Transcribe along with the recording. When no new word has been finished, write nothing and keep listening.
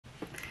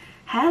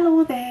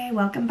Hello there,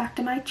 welcome back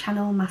to my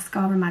channel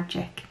Mascara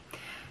Magic.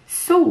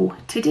 So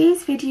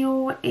today's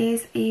video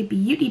is a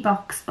beauty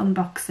box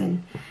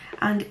unboxing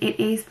and it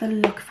is the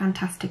Look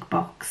Fantastic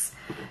box.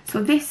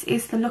 So this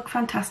is the Look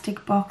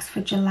Fantastic box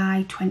for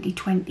July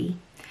 2020.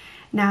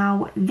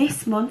 Now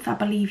this month I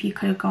believe you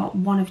could have got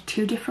one of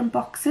two different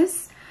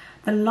boxes.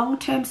 The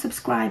long-term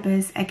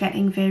subscribers are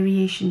getting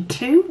variation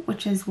 2,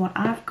 which is what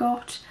I've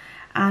got,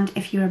 and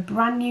if you're a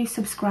brand new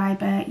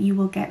subscriber you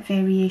will get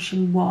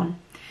variation 1.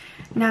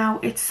 Now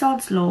it's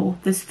sod's law,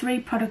 there's 3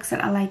 products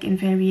that I like in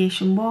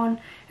variation 1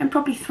 and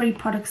probably 3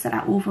 products that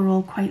I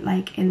overall quite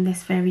like in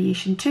this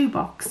variation 2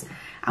 box.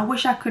 I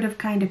wish I could have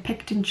kind of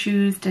picked and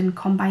choosed and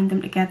combined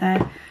them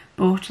together,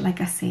 but like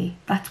I say,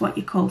 that's what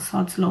you call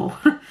sod's law.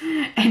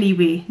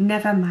 Anyway,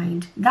 never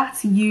mind.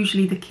 That's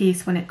usually the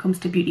case when it comes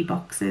to beauty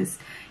boxes.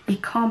 You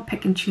can't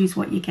pick and choose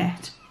what you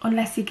get,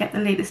 unless you get the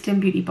latest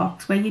in beauty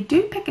box where you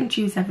do pick and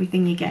choose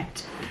everything you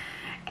get.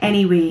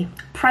 Anyway,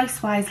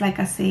 price wise, like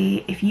I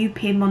say, if you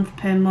pay month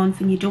per month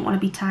and you don't want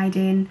to be tied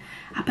in,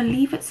 I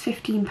believe it's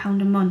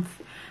 £15 a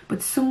month,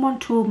 but someone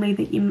told me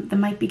that they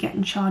might be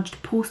getting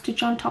charged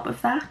postage on top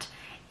of that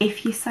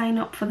if you sign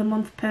up for the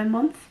month per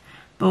month.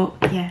 But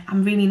yeah,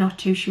 I'm really not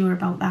too sure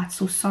about that,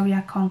 so sorry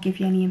I can't give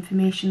you any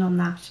information on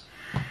that.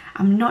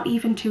 I'm not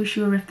even too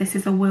sure if this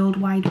is a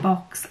worldwide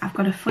box. I've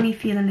got a funny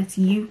feeling it's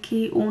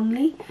UK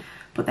only,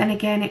 but then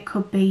again it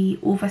could be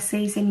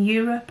overseas in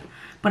Europe,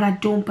 but I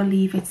don't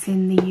believe it's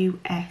in the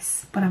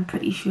US, but I'm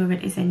pretty sure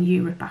it is in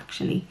Europe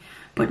actually,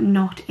 but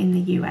not in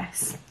the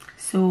US.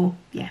 So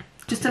yeah,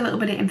 just a little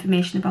bit of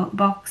information about the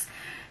box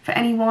for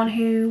anyone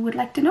who would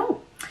like to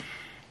know.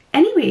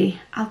 Anyway,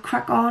 I'll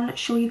crack on,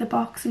 show you the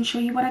box and show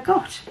you what I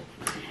got.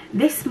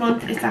 This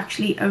month is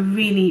actually a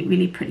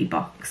really pretty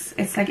box.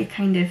 It's like a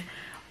kind of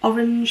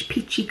orange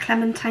peachy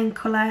clementine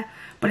colour,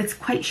 but it's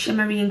quite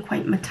shimmery and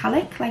quite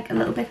metallic, like a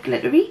little bit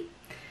glittery.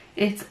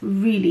 It's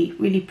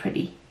really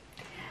pretty.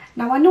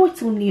 Now I know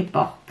it's only a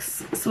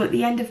box, so at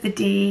the end of the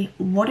day,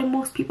 what do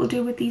most people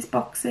do with these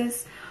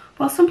boxes?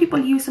 Well, some people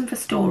use them for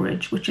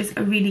storage, which is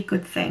a really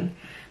good thing.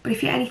 But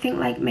if you're anything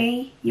like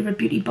me, you're a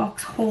beauty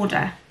box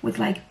hoarder with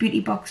like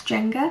beauty box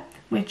Jenga,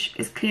 which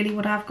is clearly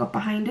what I've got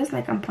behind us,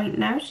 like I'm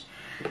pointing out.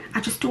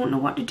 I just don't know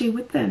what to do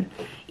with them.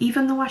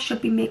 Even though I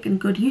should be making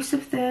good use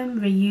of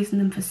them, reusing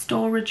them for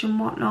storage and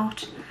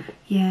whatnot.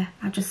 Yeah,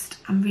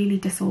 I'm really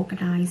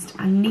disorganised.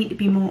 I need to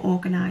be more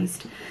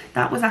organised.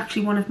 That was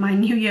actually one of my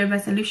New Year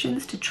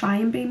resolutions, to try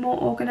and be more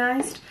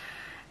organised.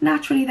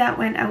 Naturally that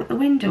went out the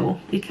window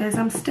because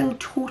I'm still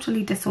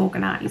totally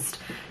disorganised.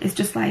 It's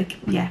just like,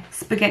 yeah,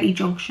 spaghetti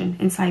junction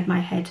inside my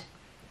head.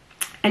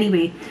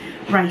 Anyway,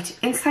 right,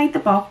 inside the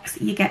box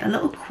you get a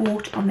little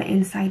quote on the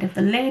inside of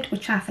the lid,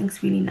 which I think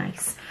is really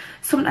nice.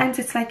 Sometimes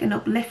it's like an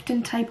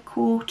uplifting type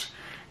quote.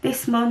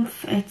 This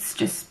month it's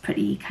just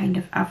pretty kind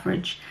of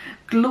average.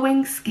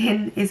 Glowing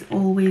skin is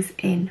always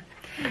in.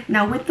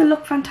 Now with the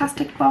Look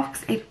Fantastic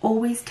box, it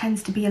always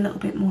tends to be a little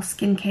bit more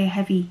skincare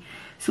heavy.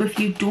 So if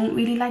you don't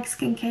really like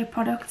skincare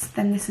products,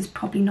 then this is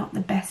probably not the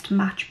best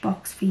match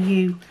box for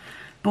you.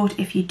 But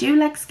if you do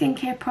like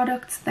skincare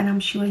products, then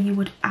I'm sure you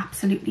would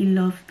absolutely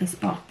love this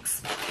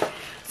box.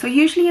 So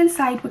usually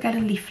inside we get a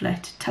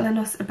leaflet telling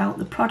us about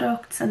the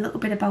products, a little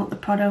bit about the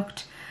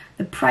product,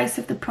 the price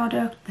of the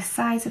product, the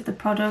size of the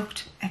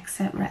product,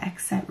 etc,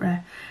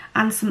 etc,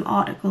 and some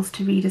articles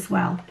to read as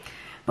well.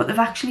 But they've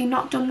actually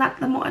not done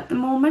that at the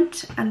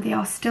moment, and they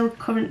are still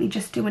currently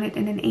just doing it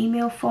in an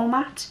email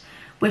format,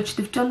 which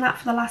they've done that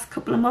for the last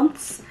couple of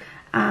months.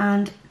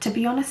 And to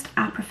be honest,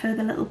 I prefer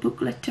the little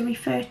booklet to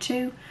refer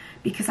to,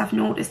 because I've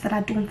noticed that I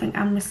don't think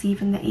I'm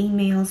receiving the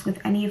emails with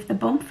any of the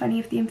bump, any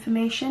of the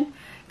information,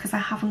 because I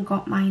haven't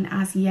got mine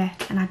as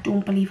yet, and I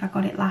don't believe I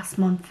got it last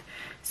month.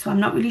 So I'm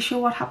not really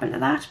sure what happened to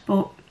that,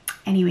 but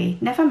anyway,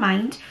 never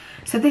mind.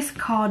 So this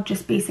card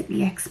just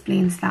basically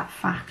explains that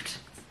fact.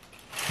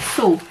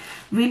 So,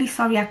 really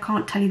sorry I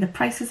can't tell you the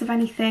prices of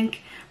anything,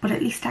 but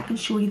at least I can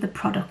show you the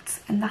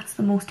products, and that's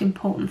the most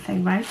important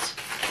thing, right?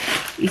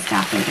 At least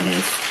I think it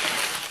is.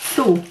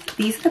 So,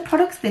 these are the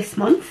products this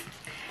month.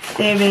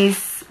 There is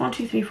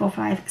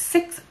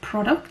 6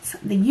 products.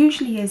 There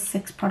usually is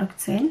 6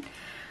 products in.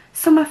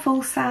 Some are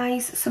full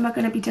size, some are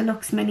going to be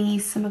deluxe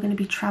minis, some are going to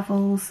be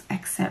travels,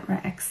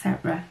 etc,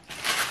 etc.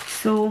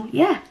 So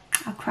yeah,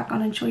 I'll crack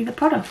on and show you the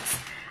products.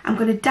 I'm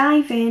going to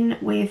dive in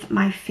with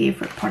my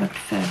favourite product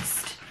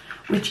first,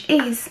 which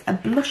is a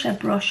blusher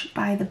brush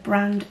by the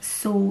brand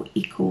So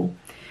Eco.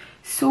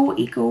 So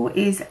Eco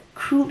is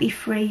cruelty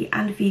free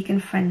and vegan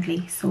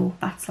friendly, so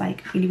that's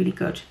like really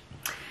good.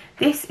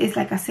 This is,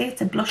 like I say,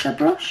 it's a blusher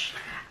brush,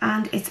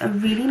 and it's a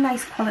really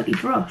nice quality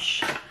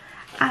brush,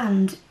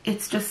 and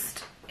it's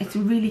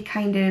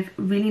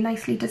really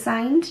nicely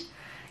designed.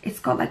 It's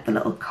got like the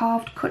little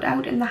carved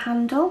cutout in the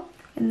handle,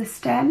 in the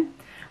stem,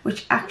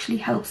 which actually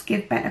helps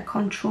give better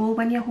control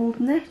when you're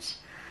holding it.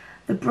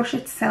 The brush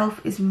itself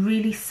is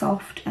really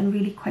soft and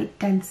really quite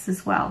dense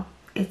as well.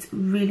 It's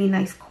really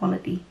nice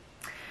quality.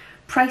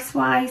 Price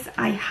wise,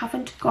 I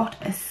haven't got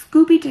a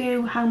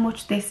Scooby-Doo how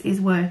much this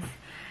is worth.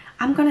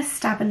 I'm going to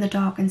stab in the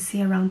dark and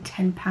say around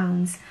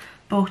 £10,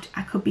 but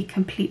I could be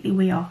completely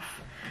way off.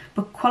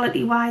 But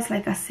quality wise,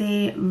 like I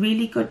say,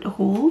 really good to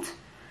hold.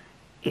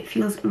 It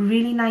feels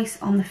really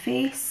nice on the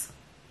face.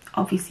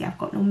 Obviously I've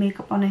got no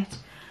makeup on it,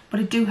 but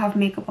I do have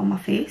makeup on my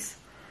face.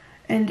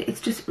 And it's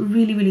just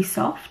really, really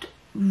soft.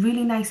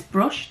 Really nice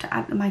brush to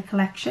add to my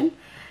collection.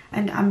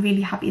 And I'm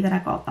really happy that I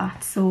got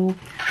that. So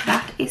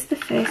that is the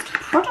first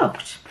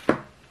product.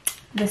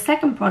 The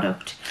second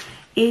product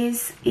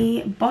is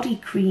a body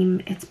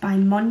cream. It's by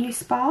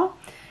Spa,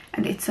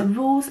 and it's a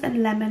rose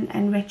and lemon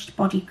enriched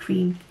body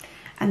cream,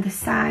 and the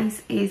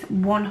size is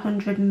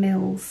 100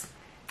 mils,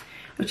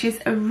 which is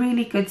a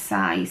really good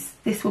size.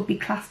 This would be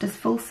classed as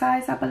full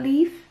size, I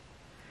believe.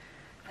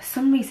 For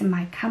some reason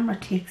my camera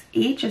takes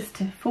ages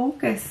to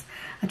focus.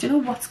 I don't know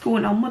what's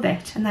going on with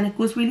it, and then it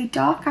goes really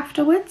dark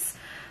afterwards.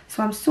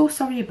 So I'm so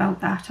sorry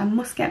about that. I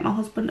must get my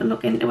husband to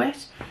look into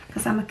it,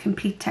 because I'm a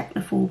complete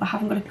technophobe. I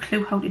haven't got a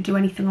clue how to do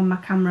anything on my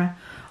camera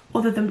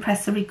other than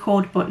press the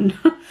record button.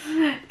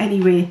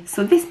 Anyway,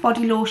 so this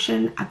body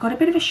lotion, I got a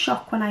bit of a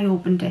shock when I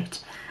opened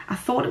it. I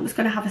thought it was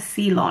going to have a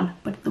seal on,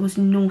 but there was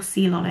no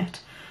seal on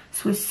it.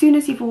 So as soon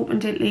as you've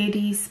opened it,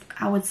 ladies,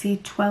 I would say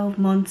 12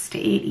 months to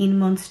 18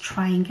 months,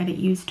 try and get it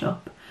used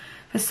up.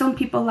 For some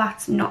people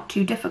that's not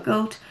too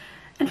difficult,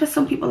 and for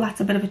some people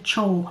that's a bit of a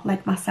chore,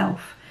 like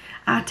myself.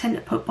 I tend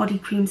to put body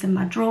creams in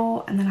my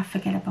drawer and then I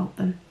forget about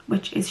them,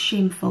 which is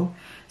shameful.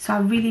 So I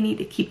really need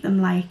to keep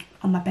them like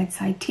on my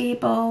bedside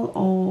table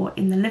or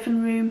in the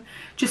living room,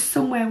 just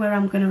somewhere where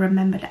I'm going to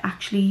remember to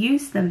actually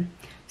use them.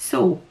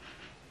 So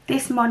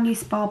this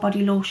Spa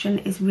body lotion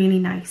is really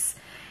nice.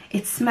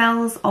 It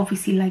smells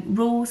obviously like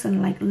rose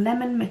and like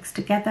lemon mixed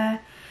together.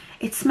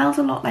 It smells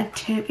a lot like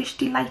Turkish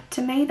Delight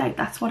to me, like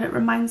that's what it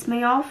reminds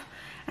me of.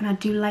 And I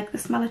do like the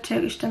smell of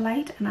Turkish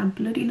Delight, and I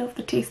bloody love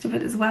the taste of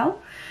it as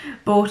well.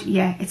 But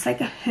yeah, it's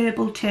like a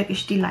herbal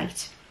Turkish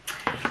Delight.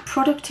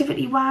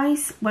 Productivity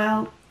wise,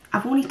 well,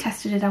 I've only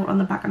tested it out on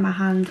the back of my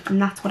hand, and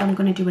that's what I'm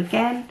going to do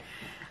again.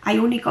 I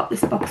only got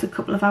this box a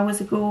couple of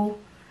hours ago,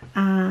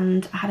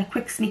 and I had a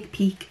quick sneak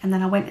peek, and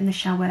then I went in the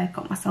shower,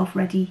 got myself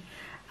ready,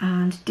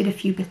 and did a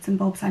few bits and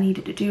bobs I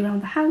needed to do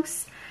around the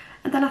house,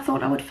 and then I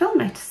thought I would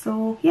film it.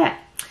 So yeah,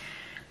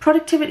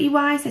 productivity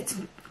wise, it's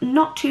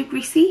not too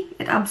greasy,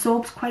 it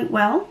absorbs quite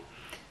well.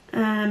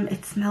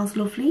 It smells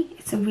lovely.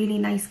 It's a really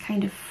nice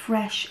kind of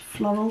fresh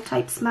floral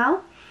type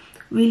smell,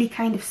 really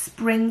kind of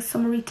spring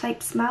summery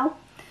type smell,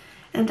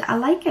 and I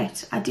like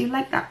it. I do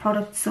like that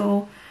product.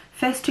 So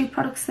first two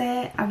products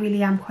there I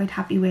really am quite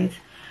happy with.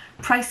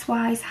 Price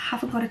wise, I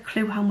haven't got a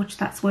clue how much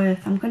that's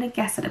worth. I'm going to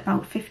guess at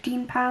about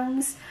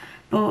 £15,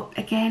 but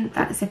again,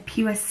 that is a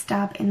pure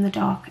stab in the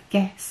dark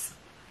guess.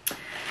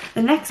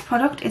 The next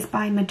product is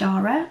by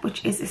Madara,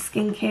 which is a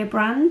skincare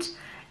brand.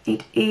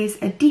 It is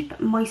a deep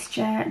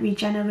moisture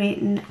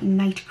regenerating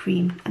night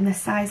cream, and the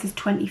size is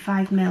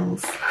 25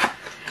 mils.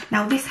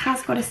 Now this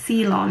has got a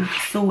seal on,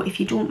 so if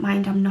you don't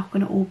mind, I'm not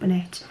going to open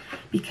it,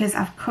 because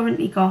I've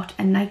currently got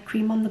a night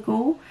cream on the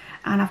go,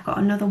 and I've got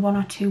another one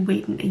or two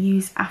waiting to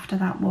use after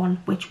that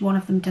one, which one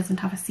of them doesn't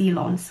have a seal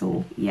on,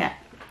 so yeah.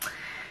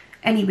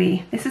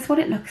 Anyway, this is what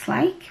it looks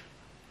like.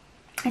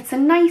 It's a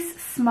nice,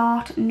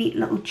 smart, neat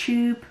little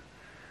tube.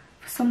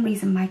 For some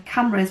reason my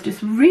camera is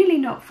just really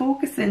not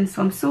focusing,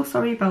 so I'm so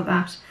sorry about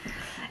that.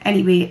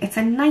 Anyway, it's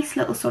a nice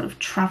little sort of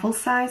travel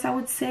size, I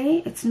would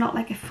say. It's not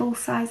like a full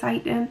size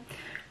item,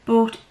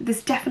 but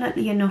there's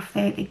definitely enough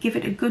there to give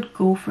it a good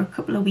go for a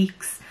couple of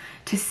weeks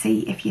to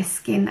see if your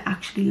skin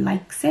actually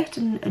likes it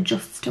and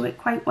adjusts to it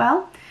quite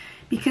well.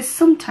 Because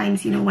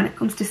sometimes, you know, when it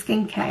comes to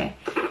skincare,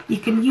 you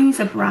can use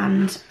a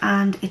brand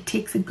and it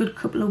takes a good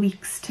couple of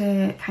weeks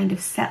to kind of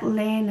settle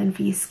in and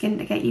for your skin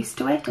to get used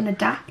to it and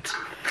adapt,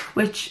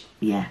 which,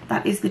 yeah,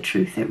 that is the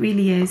truth. It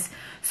really is.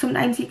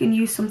 Sometimes you can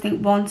use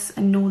something once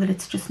and know that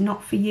it's just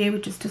not for you,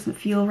 it just doesn't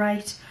feel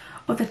right.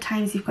 Other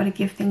times you've got to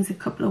give things a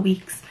couple of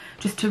weeks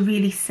just to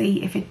really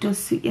see if it does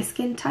suit your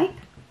skin type.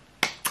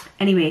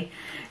 Anyway,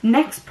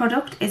 next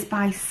product is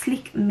by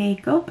Sleek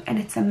Makeup, and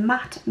it's a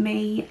Matte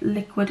Me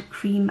Liquid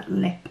Cream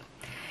Lip.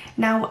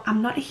 Now,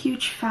 I'm not a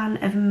huge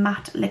fan of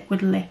matte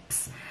liquid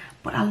lips,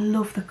 but I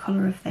love the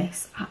colour of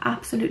this. I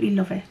absolutely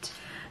love it.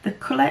 The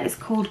colour is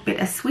called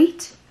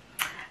Bittersweet,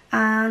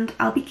 and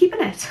I'll be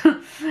keeping it.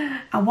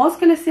 I was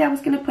going to say I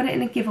was going to put it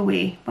in a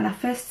giveaway. When I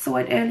first saw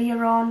it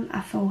earlier on, I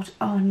thought,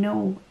 oh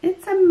no,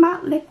 it's a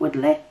matte liquid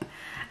lip.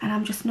 And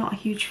I'm just not a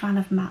huge fan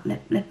of matte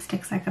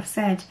lipsticks, like I've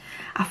said.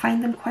 I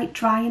find them quite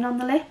drying on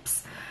the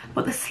lips,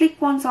 but the Sleek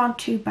ones aren't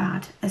too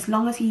bad. As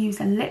long as you use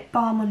a lip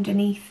balm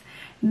underneath,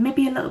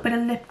 maybe a little bit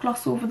of lip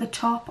gloss over the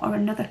top or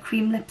another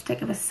cream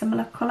lipstick of a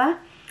similar colour,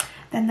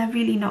 then they're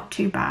really not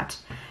too bad.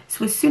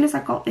 So as soon as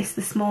I got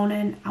this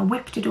morning, I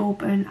whipped it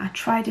open, I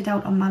tried it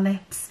out on my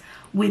lips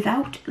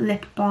without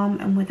lip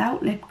balm and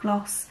without lip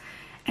gloss,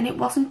 and it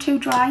wasn't too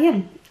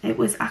drying. It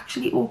was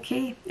actually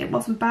okay, it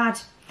wasn't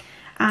bad.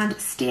 And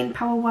stain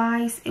power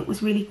wise, it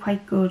was really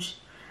quite good.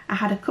 I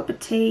had a cup of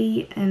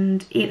tea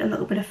and ate a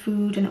little bit of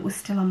food and it was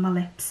still on my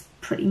lips,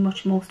 pretty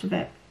much most of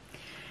it.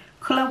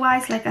 Colour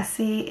wise, like I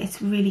say,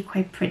 it's really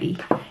quite pretty.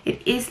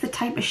 It is the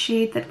type of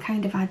shade that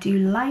kind of I do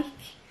like,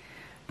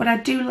 but I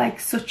do like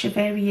such a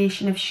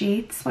variation of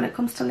shades when it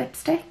comes to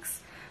lipsticks.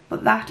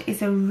 But that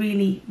is a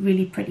really,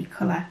 really pretty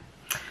colour.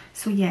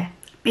 So yeah,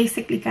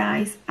 basically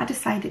guys, I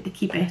decided to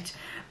keep it.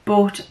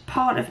 But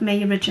part of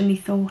me originally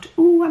thought,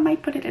 oh, I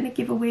might put it in a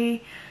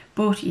giveaway.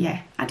 But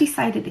yeah, I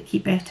decided to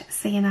keep it,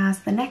 seeing as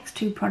the next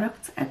two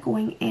products are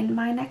going in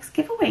my next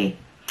giveaway.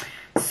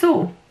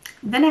 So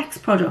the next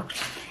product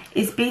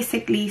is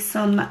basically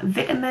some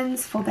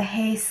vitamins for the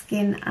hair,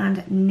 skin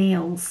and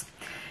nails.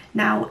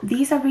 Now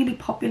these are really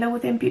popular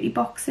within beauty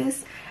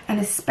boxes, and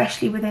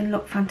especially within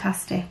Look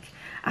Fantastic.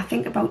 I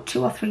think about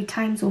 2 or 3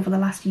 times over the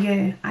last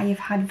year I have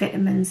had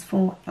vitamins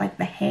for like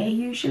the hair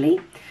usually.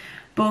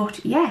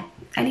 But yeah,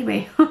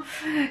 anyway,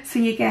 so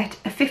you get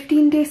a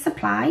 15-day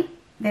supply.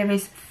 There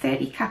is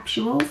 30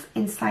 capsules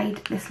inside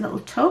this little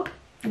tub,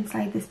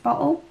 inside this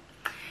bottle.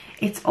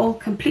 It's all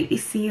completely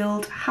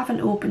sealed,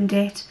 haven't opened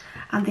it,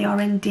 and they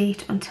are in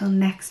date until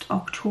next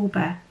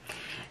October.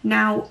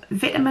 Now,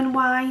 vitamin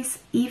wise,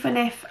 even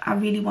if I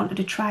really wanted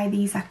to try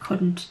these, I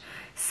couldn't.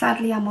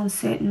 Sadly, I'm on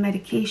certain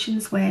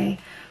medications where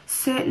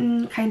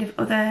certain kind of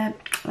other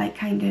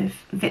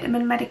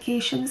vitamin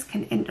medications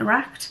can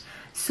interact,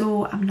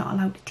 so I'm not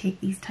allowed to take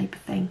these type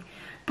of thing.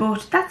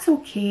 But that's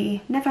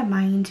okay, never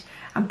mind.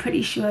 I'm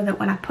pretty sure that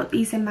when I put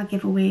these in my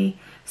giveaway,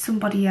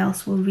 somebody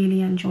else will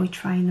really enjoy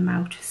trying them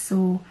out.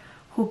 So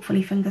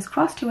hopefully, fingers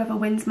crossed, whoever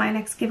wins my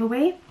next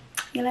giveaway,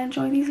 you'll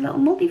enjoy these little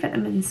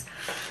multivitamins.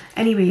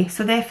 Anyway,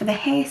 so they're for the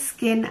hair,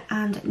 skin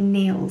and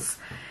nails.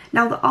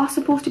 Now they are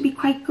supposed to be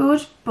quite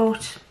good,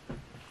 but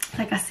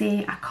like I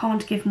say, I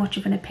can't give much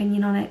of an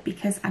opinion on it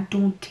because I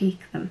don't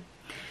take them.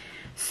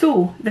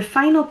 So the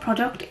final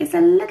product is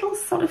a little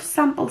sort of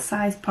sample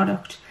size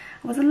product.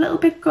 I was a little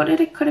bit gutted,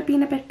 it could have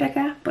been a bit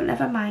bigger, but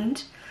never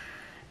mind.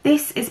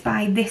 This is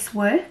by This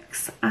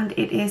Works, and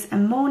it is a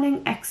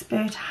Morning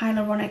Expert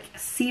Hyaluronic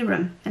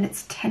Serum, and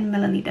it's 10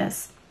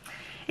 millilitres.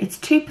 It's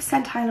 2%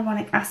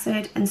 hyaluronic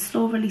acid and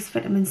slow release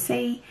vitamin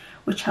C,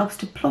 which helps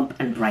to plump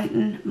and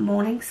brighten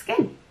morning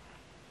skin.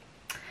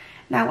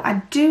 Now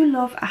I do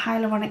love a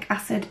hyaluronic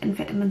acid and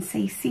vitamin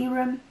C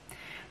serum,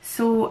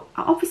 so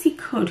I obviously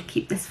could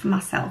keep this for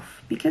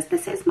myself because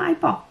this is my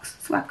box,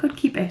 so I could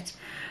keep it.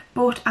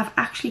 But I've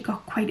actually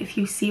got quite a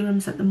few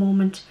serums at the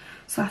moment,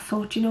 so I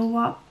thought, you know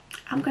what,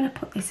 I'm going to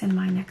put this in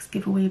my next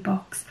giveaway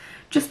box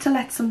just to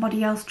let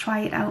somebody else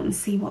try it out and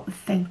see what they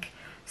think.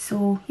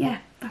 So yeah,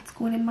 that's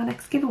going in my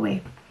next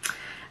giveaway.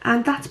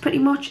 And that's pretty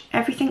much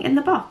everything in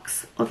the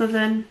box, other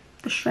than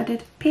the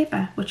shredded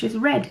paper, which is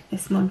red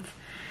this month.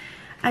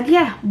 And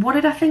yeah, what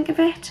did I think of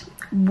it?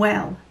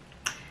 Well,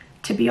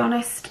 to be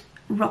honest,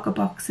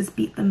 Rockerbox has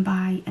beat them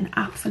by an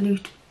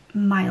absolute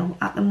mile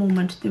at the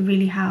moment. They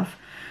really have.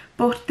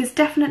 But there's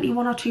definitely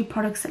 1 or 2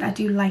 products that I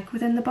do like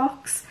within the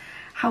box.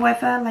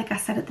 However, like I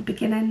said at the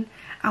beginning,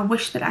 I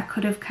wish that I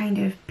could have kind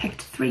of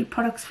picked 3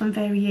 products from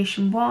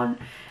variation 1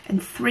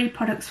 and 3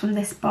 products from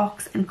this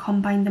box and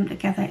combined them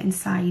together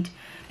inside,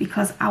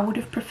 because I would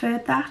have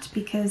preferred that,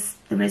 because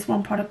there is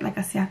 1 product, like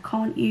I say, I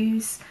can't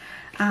use,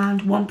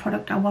 and 1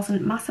 product I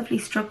wasn't massively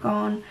struck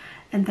on,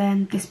 and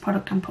then this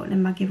product I'm putting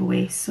in my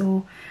giveaway.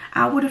 So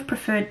I would have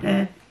preferred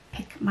to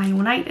pick my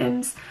own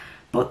items.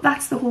 But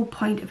that's the whole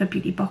point of a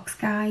beauty box,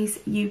 guys.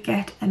 You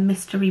get a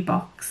mystery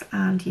box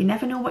and you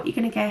never know what you're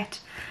going to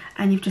get,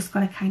 and you've just got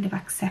to kind of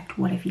accept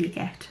whatever you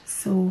get.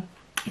 So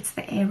it's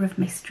the air of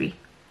mystery.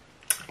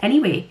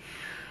 Anyway,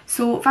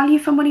 so value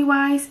for money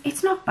wise,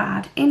 it's not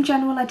bad. In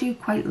general, I do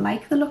quite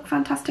like the Look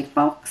Fantastic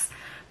box,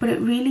 but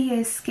it really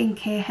is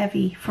skincare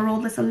heavy. For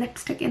all there's a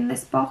lipstick in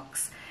this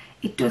box,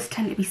 it does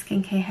tend to be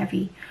skincare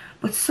heavy.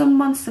 But some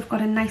months they've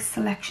got a nice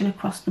selection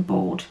across the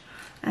board.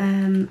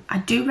 I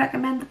do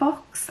recommend the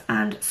box,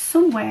 and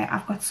somewhere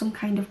I've got some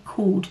kind of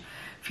code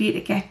for you to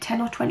get 10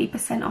 or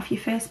 20% off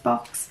your first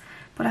box,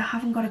 but I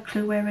haven't got a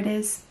clue where it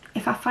is.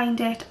 If I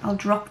find it, I'll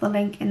drop the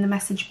link in the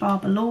message bar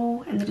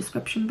below, in the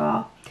description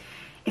bar.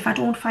 If I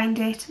don't find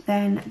it,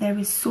 then there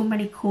is so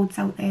many codes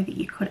out there that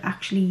you could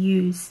actually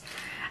use.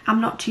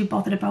 I'm not too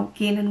bothered about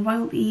gaining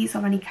royalties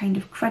or any kind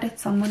of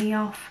credits or money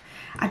off.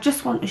 I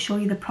just want to show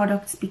you the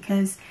products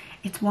because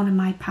it's one of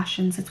my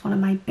passions. It's one of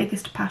my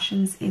biggest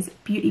passions, is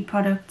beauty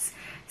products,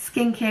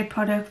 skincare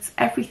products,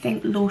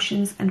 everything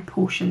lotions and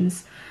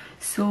potions.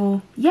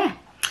 So yeah,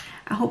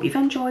 I hope you've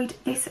enjoyed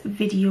this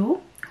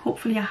video.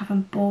 Hopefully I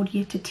haven't bored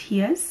you to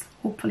tears,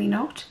 hopefully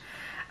not.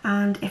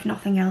 And if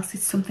nothing else,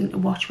 it's something to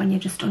watch when you're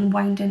just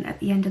unwinding at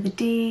the end of the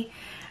day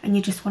and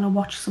you just want to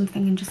watch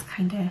something and just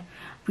kind of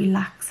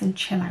relax and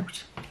chill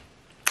out.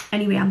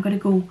 Anyway, I'm going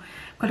to go.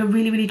 I've got a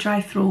really dry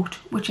throat,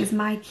 which is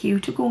my cue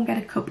to go and get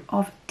a cup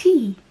of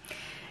tea.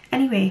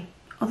 Anyway,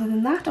 other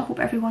than that, I hope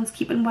everyone's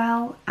keeping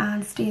well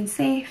and staying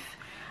safe.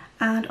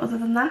 And other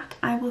than that,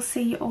 I will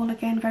see you all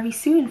again very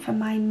soon for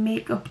my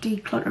makeup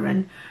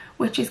decluttering,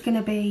 which is going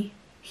to be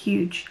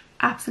huge,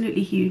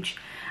 absolutely huge.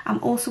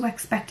 I'm also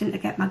expecting to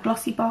get my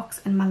glossy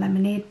box and my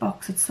lemonade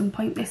box at some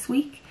point this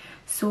week,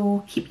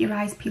 so keep your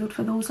eyes peeled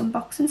for those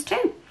unboxings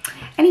too.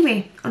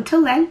 Anyway,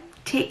 until then,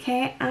 Take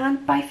care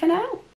and bye for now.